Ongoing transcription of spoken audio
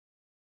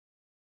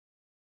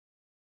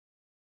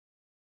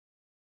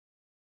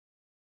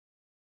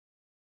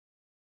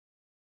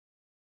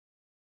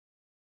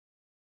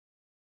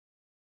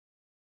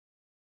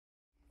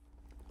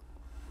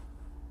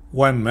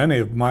When many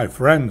of my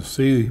friends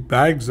see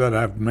bags that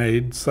I've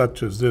made,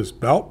 such as this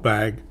belt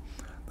bag,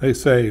 they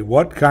say,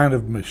 "What kind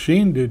of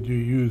machine did you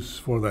use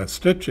for that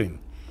stitching?"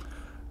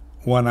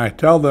 When I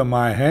tell them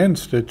I hand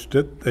stitched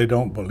it, they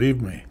don't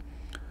believe me.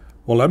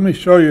 Well, let me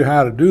show you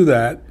how to do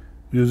that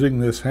using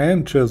this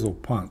hand chisel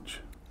punch.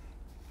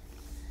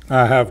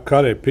 I have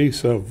cut a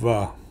piece of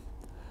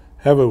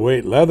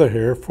heavyweight leather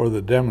here for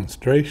the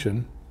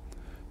demonstration,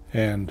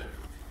 and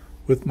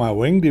with my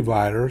wing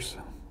dividers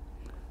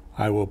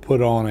I will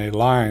put on a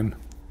line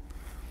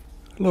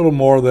a little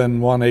more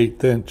than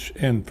 1/8 inch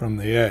in from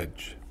the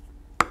edge.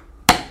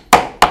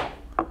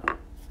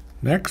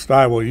 Next,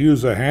 I will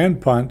use a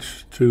hand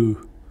punch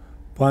to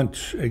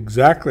punch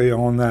exactly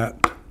on that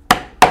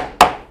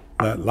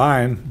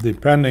line,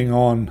 depending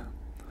on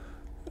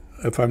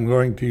if I'm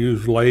going to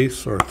use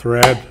lace or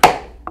thread.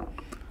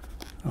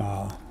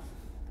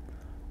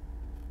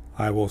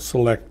 I will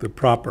select the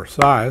proper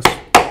size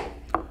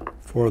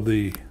for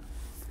the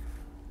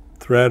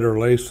thread or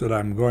lace that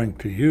I'm going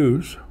to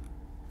use,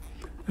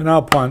 and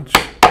I'll punch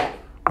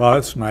while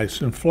it's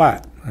nice and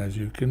flat, as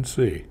you can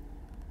see.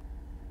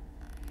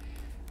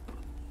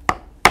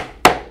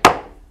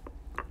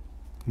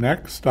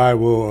 Next, I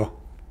will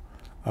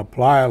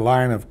apply a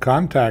line of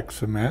contact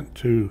cement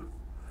to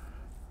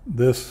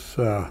this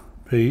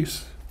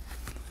piece,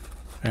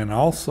 and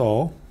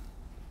also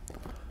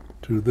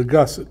to the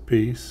gusset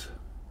piece,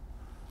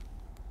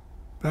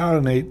 about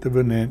 1/8 of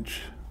an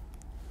inch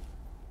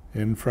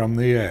in from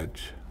the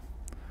edge.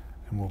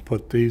 And we'll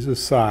put these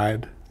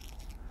aside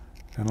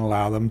and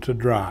allow them to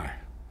dry.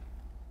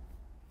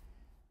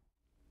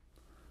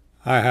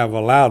 I have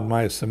allowed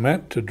my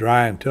cement to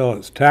dry until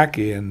it's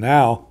tacky, and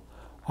now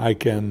I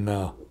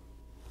can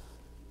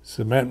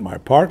cement my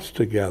parts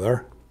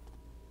together.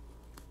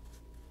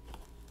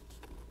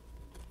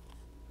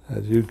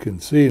 As you can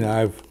see, now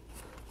I've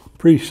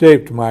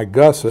pre-shaped my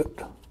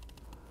gusset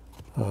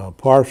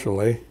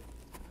partially,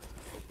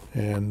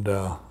 and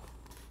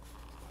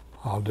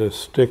I'll just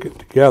stick it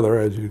together,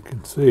 as you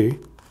can see.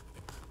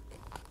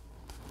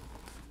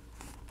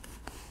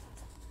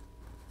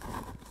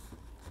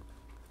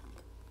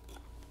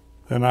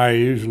 Then I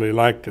usually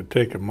like to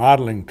take a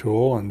modeling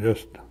tool and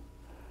just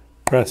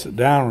press it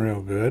down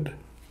real good.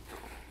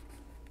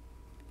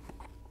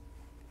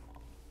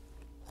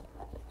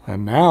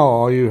 And now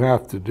all you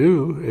have to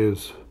do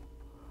is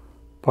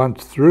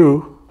punch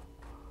through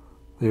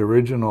the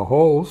original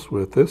holes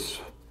with this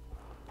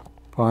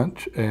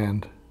punch,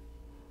 and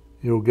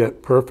you'll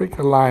get perfect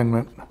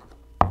alignment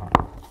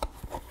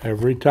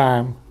every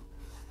time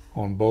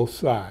on both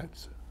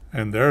sides.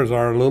 And there's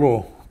our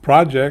little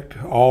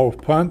project all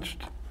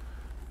punched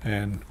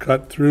and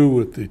cut through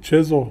with the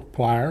chisel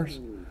pliers,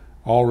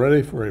 all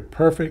ready for a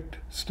perfect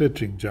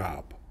stitching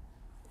job.